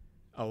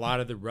 A lot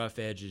of the rough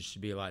edges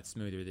should be a lot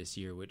smoother this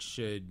year, which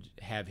should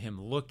have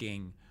him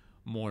looking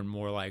more and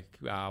more like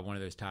one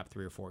of those top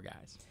 3 or 4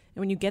 guys.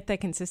 And when you get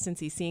that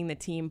consistency, seeing the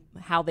team,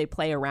 how they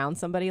play around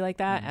somebody like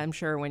that, I'm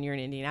sure when you're in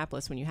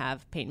Indianapolis, when you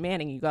have Peyton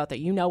Manning, you go out there,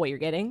 you know what you're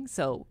getting.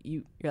 So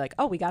you're like,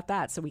 oh, we got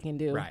that, so we can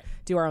do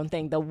our own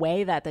thing. The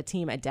way that the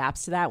team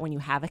adapts to that when you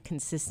have a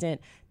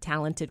consistent,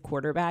 talented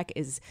quarterback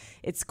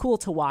it's cool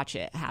to watch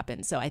it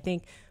happen. So I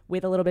think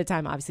with a little bit of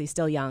time, obviously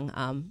still young,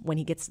 when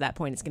he gets to that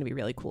point, it's going to be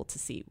really cool to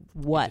see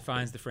what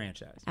defines the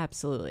franchise.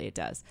 Absolutely, it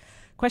does.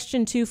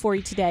 Question 2 for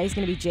you today is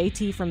going to be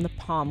JT from the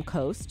Palm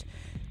Coast.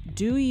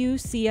 Do you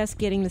see us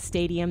getting the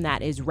stadium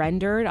that is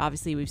rendered?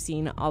 Obviously, we've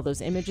seen all those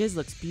images.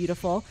 Looks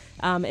beautiful.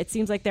 It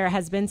seems like there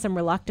has been some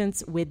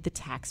reluctance with the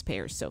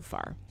taxpayers so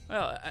far.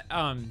 Well,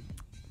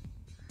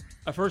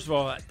 first of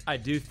all, I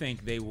do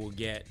think they will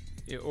get,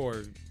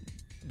 or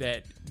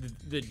that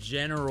the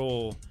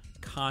general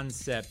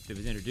concept that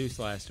was introduced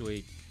last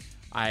week,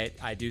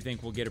 I do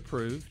think will get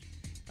approved.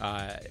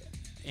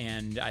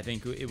 And I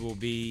think it will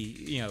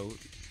be,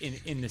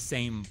 in the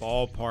same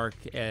ballpark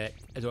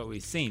as what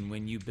we've seen.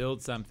 When you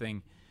build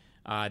something,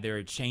 there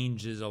are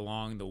changes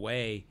along the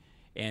way,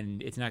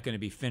 and it's not going to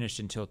be finished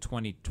until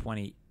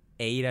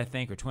 2028, I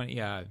think, or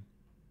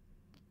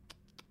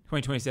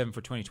 2027 for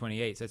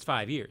 2028. So it's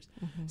 5 years.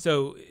 Mm-hmm.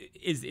 So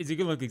is it going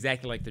to look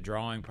exactly like the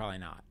drawing? Probably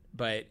not.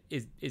 But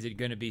is it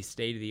going to be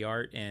state of the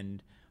art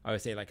and I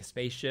would say like a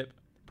spaceship?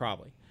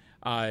 Probably.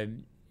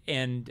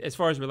 And as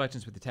far as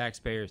reluctance with the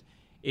taxpayers,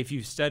 if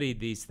you've studied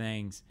these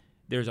things,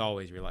 there's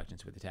always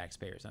reluctance with the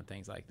taxpayers on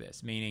things like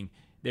this, meaning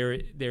there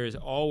is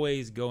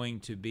always going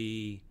to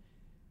be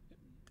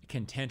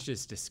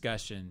contentious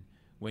discussion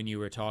when you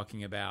were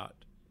talking about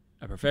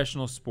a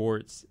professional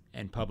sports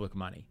and public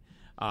money.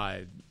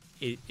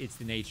 It's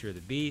the nature of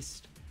the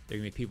beast. There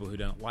are going to be people who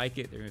don't like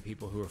it. There are going to be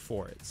people who are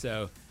for it.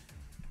 So,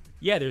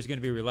 yeah, there's going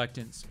to be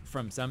reluctance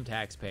from some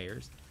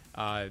taxpayers.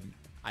 I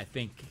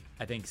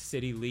think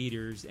city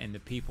leaders and the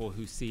people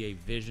who see a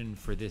vision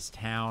for this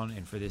town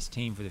and for this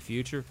team for the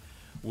future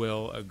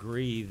will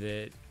agree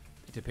that,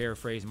 to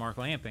paraphrase Mark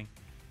Lamping,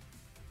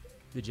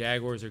 the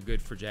Jaguars are good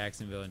for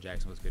Jacksonville and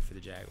Jacksonville is good for the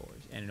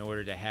Jaguars. And in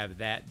order to have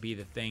that be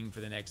the thing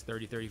for the next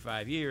 30,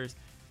 35 years,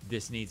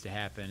 this needs to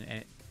happen.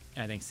 And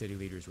I think city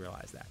leaders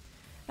realize that.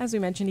 As we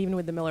mentioned, even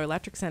with the Miller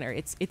Electric Center,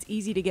 it's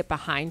easy to get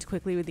behind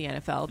quickly with the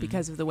NFL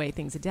because of the way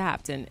things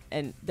adapt. And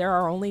there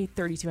are only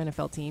 32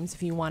 NFL teams.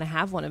 If you want to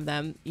have one of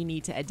them, you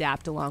need to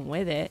adapt along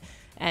with it.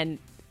 And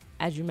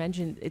as you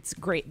mentioned, it's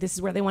great. This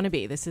is where they want to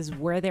be. This is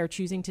where they're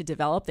choosing to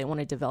develop. They want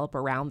to develop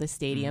around the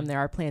stadium. There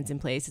are plans in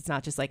place. It's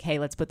not just like, hey,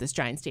 let's put this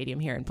giant stadium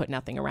here and put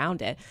nothing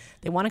around it.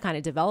 They want to kind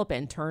of develop it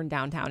and turn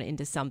downtown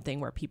into something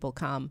where people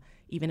come,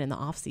 even in the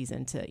off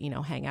season, to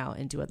hang out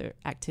and do other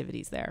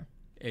activities there.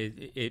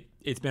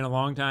 It's been a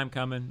long time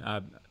coming.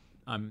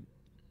 I'm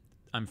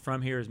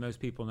from here, as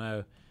most people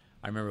know.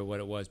 I remember what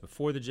it was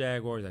before the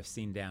Jaguars. I've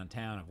seen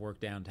downtown. I've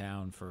worked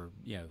downtown for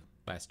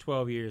last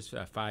 12 years,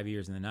 5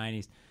 years in the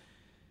 90s.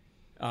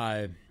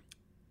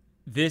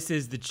 This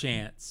is the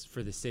chance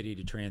for the city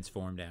to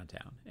transform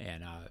downtown,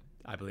 and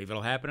I believe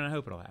it'll happen, and I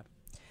hope it'll happen.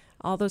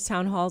 All those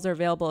town halls are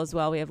available as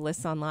well. We have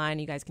lists online.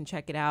 You guys can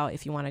check it out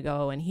if you want to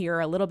go and hear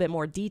a little bit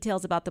more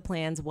details about the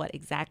plans, what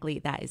exactly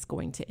that is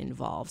going to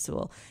involve. So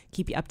we'll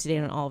keep you up to date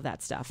on all of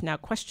that stuff. Now,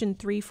 question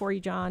 3 for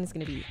you, John, is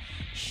going to be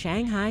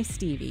Shanghai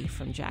Stevie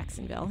from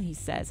Jacksonville. He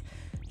says,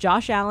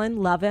 Josh Allen,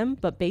 love him,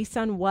 but based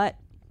on what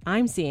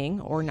I'm seeing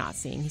or not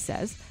seeing, he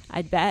says,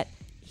 I'd bet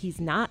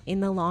he's not in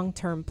the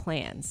long-term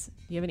plans.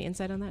 Do you have any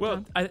insight on that,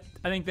 John? Well,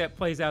 I think that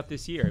plays out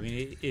this year. I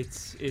mean,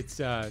 it's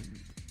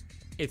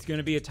going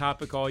to be a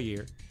topic all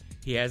year.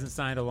 He hasn't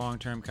signed a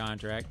long-term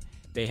contract.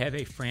 They have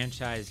a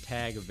franchise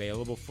tag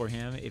available for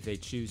him if they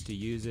choose to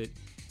use it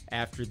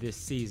after this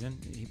season.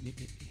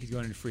 He's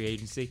going into free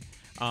agency.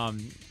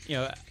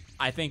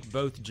 I think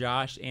both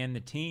Josh and the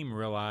team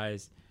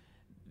realize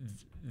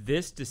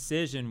this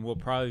decision will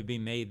probably be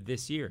made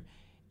this year.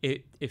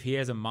 If he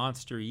has a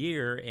monster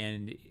year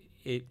and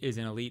it is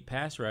an elite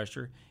pass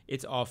rusher,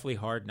 it's awfully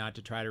hard not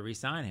to try to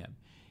re-sign him.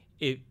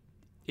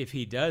 If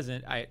he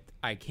doesn't,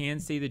 I can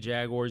see the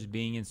Jaguars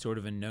being in sort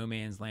of a no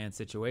man's land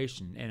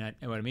situation. And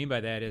what I mean by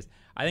that is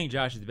I think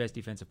Josh is the best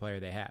defensive player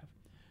they have.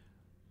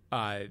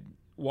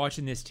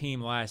 Watching this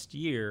team last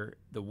year,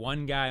 the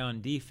one guy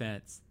on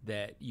defense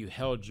that you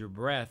held your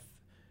breath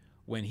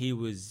when he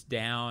was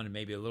down and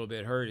maybe a little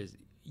bit hurt is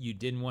you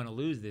didn't want to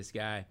lose this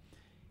guy.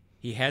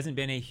 He hasn't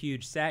been a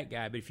huge sack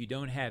guy, but if you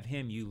don't have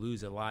him, you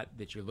lose a lot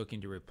that you're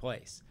looking to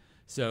replace.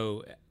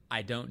 So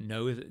I don't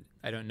know if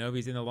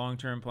he's in the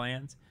long-term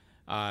plans.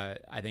 I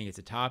think it's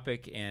a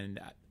topic, and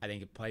I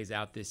think it plays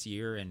out this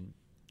year. And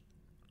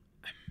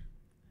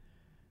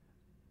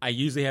I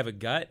usually have a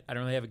gut. I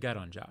don't really have a gut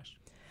on Josh.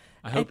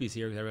 I hope he's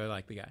here because I really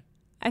like the guy.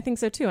 I think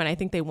so too, and I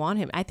think they want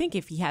him. I think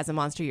if he has a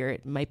monster year,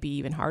 it might be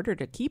even harder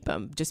to keep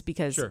him, just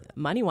because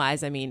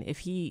money-wise. I mean, if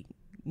he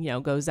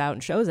goes out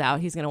and shows out,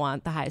 he's going to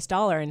want the highest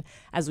dollar. And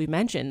as we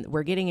mentioned,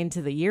 we're getting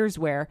into the years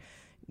where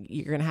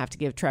you're going to have to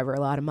give Trevor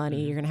a lot of money.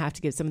 Mm-hmm. You're going to have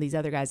to give some of these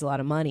other guys a lot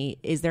of money.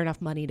 Is there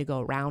enough money to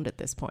go around at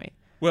this point?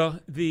 Well,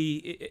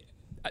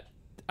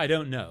 I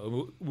don't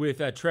know.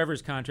 With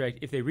Trevor's contract,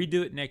 if they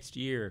redo it next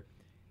year,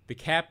 the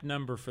cap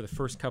number for the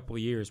first couple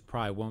of years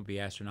probably won't be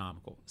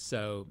astronomical.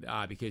 So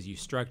because you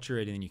structure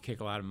it and then you kick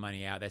a lot of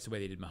money out. That's the way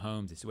they did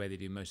Mahomes. That's the way they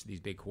do most of these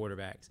big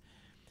quarterbacks.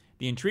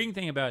 The intriguing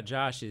thing about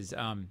Josh is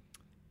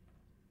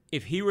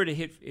if he were to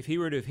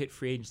have hit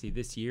free agency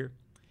this year,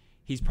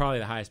 he's probably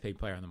the highest paid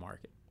player on the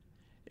market.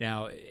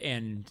 Now,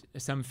 and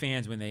some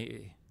fans, when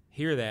they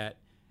hear that,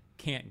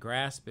 can't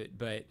grasp it.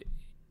 But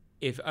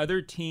if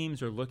other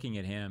teams are looking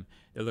at him,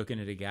 they're looking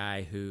at a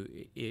guy who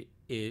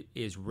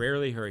is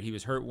rarely hurt. He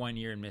was hurt one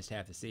year and missed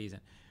half the season.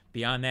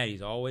 Beyond that,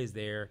 he's always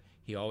there.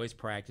 He always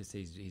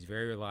practices. He's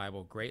very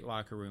reliable, great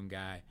locker room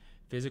guy,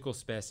 physical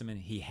specimen.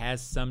 He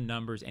has some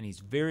numbers, and he's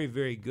very,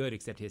 very good,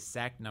 except his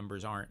sack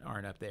numbers aren't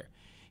up there.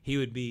 He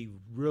would be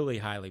really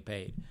highly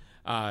paid.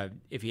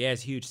 If he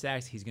has huge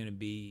sacks, he's going to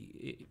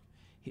be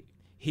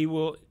he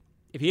will.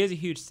 If he has a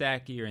huge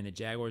sack year and the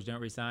Jaguars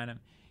don't re-sign him,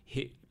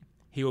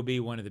 he will be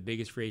one of the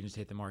biggest free agents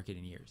to hit the market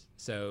in years.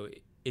 So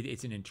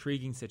it's an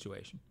intriguing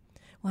situation.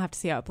 We'll have to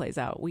see how it plays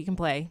out. We can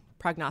play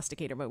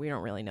prognosticator, but we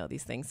don't really know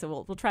these things.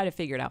 So we'll try to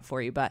figure it out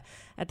for you. But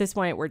at this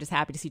point, we're just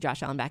happy to see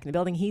Josh Allen back in the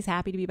building. He's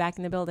happy to be back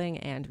in the building,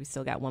 and we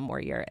still got one more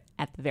year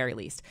at the very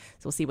least.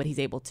 So we'll see what he's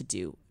able to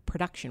do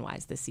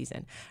production-wise this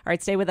season. All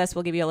right, stay with us.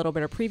 We'll give you a little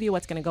bit of preview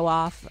what's going to go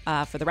off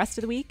for the rest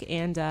of the week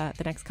and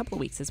the next couple of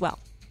weeks as well.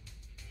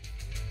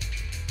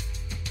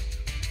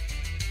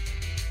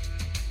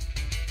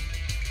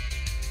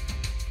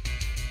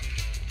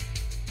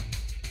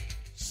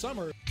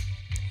 Summer.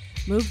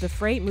 Move the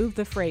freight, move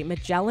the freight.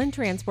 Magellan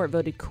Transport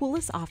voted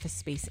coolest office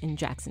space in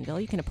Jacksonville.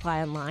 You can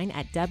apply online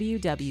at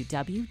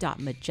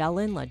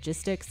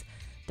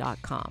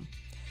www.magellanlogistics.com.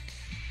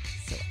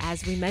 So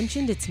as we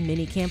mentioned, it's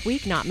minicamp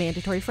week, not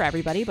mandatory for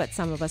everybody, but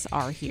some of us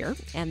are here.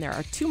 And there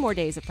are 2 more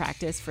days of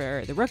practice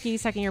for the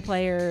rookies, second-year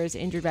players,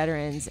 injured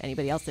veterans,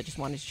 anybody else that just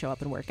wanted to show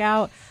up and work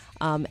out.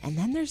 And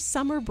then there's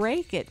summer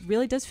break. It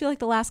really does feel like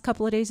the last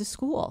couple of days of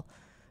school,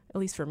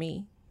 at least for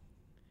me.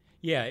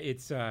 Yeah,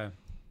 it's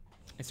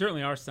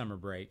certainly our summer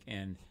break,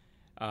 and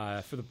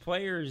for the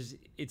players,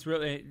 it's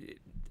really.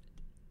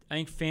 I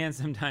think fans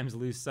sometimes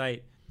lose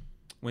sight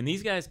when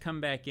these guys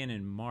come back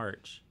in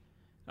March.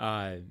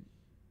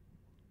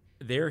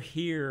 They're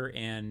here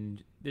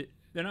and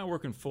they're not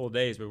working full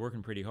days, but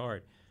working pretty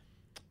hard.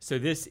 So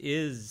this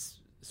is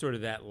sort of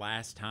that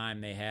last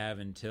time they have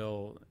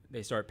until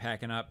they start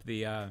packing up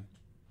the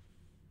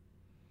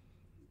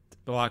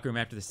locker room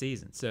after the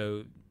season.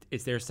 So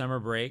it's their summer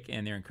break,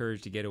 and they're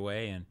encouraged to get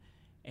away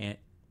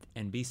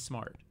and be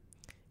smart.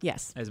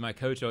 Yes. As my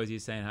coach always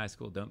used to say in high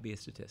school, don't be a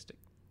statistic.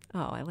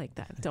 Oh, I like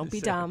that. Don't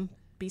be dumb.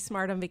 Be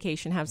smart on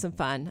vacation. Have some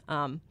fun.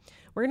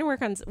 We're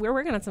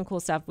working on some cool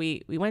stuff.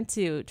 We went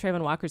to Trayvon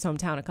Walker's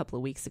hometown a couple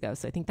of weeks ago,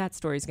 so I think that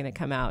story is going to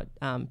come out.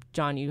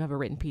 John, you have a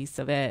written piece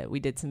of it.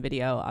 We did some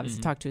video,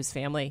 obviously talked to his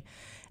family.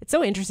 It's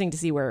so interesting to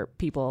see where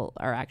people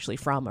are actually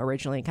from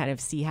originally and kind of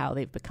see how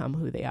they've become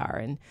who they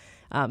are.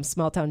 And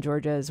small town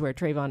Georgia is where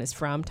Trayvon is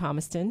from,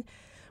 Thomaston.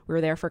 We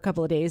were there for a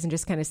couple of days and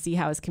just kind of see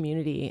how his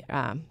community,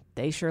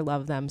 they sure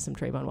love them some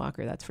Trayvon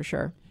Walker, that's for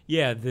sure.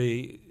 Yeah,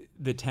 the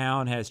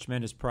town has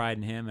tremendous pride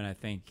in him, and I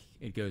think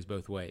it goes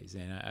both ways.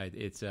 And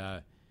it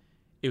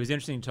was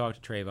interesting to talk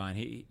to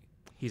Trayvon.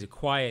 He's a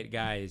quiet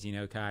guy, as you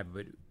know, Kai,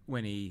 but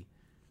when he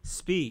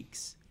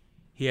speaks,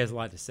 he has a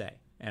lot to say.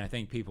 And I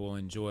think people will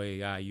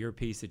enjoy your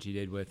piece that you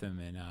did with him,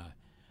 and I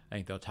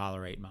think they'll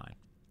tolerate mine.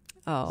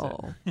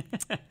 Oh,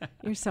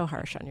 You're so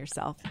harsh on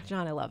yourself.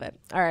 John, I love it.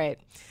 All right.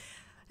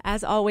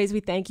 As always,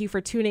 we thank you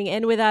for tuning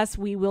in with us.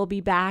 We will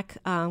be back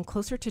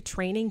closer to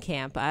training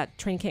camp.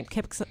 Training camp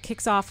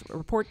kicks off.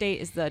 Report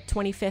date is the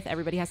 25th.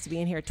 Everybody has to be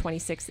in here.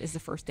 26th is the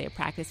first day of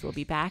practice. We'll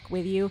be back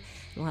with you.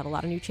 We'll have a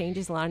lot of new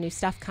changes, a lot of new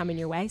stuff coming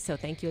your way. So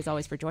thank you as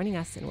always for joining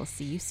us, and we'll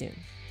see you soon.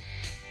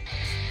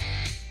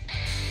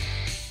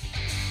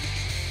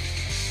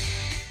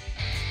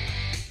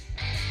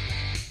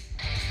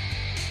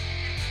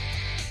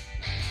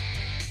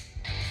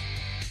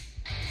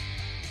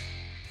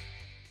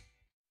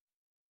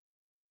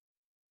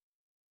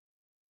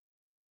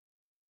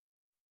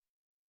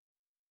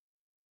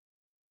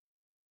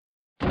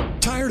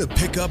 Tired of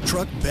pickup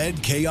truck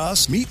bed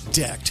chaos? Meet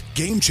Decked.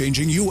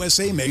 Game-changing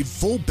USA-made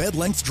full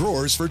bed-length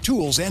drawers for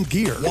tools and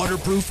gear.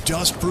 Waterproof,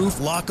 dust-proof,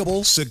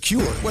 lockable,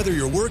 secure. Whether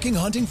you're working,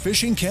 hunting,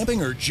 fishing,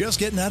 camping, or just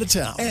getting out of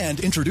town. And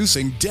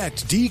introducing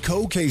Decked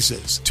Deco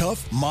cases.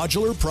 Tough,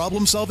 modular,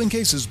 problem-solving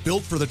cases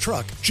built for the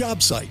truck,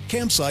 job site,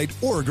 campsite,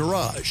 or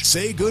garage.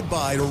 Say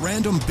goodbye to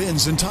random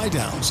bins and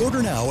tie-downs.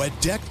 Order now at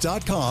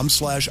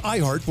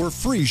decked.com/iHeart for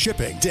free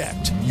shipping.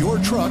 Decked. Your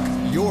truck,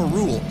 your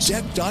rules.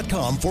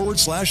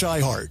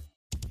 Decked.com/iHeart.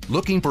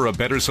 Looking for a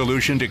better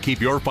solution to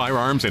keep your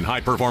firearms in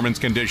high-performance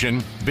condition?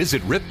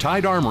 Visit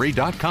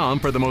RiptideArmory.com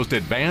for the most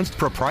advanced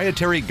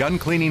proprietary gun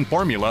cleaning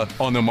formula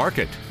on the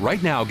market.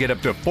 Right now, get up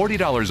to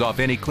 $40 off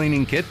any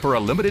cleaning kit for a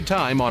limited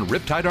time on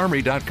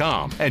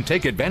RiptideArmory.com and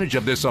take advantage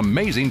of this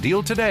amazing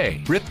deal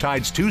today.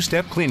 Riptide's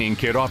two-step cleaning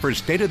kit offers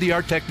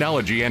state-of-the-art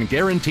technology and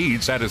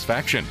guaranteed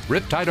satisfaction.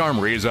 Riptide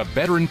Armory is a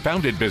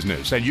veteran-founded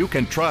business, and you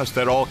can trust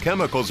that all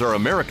chemicals are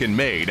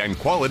American-made and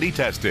quality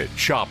tested.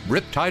 Shop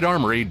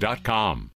RiptideArmory.com.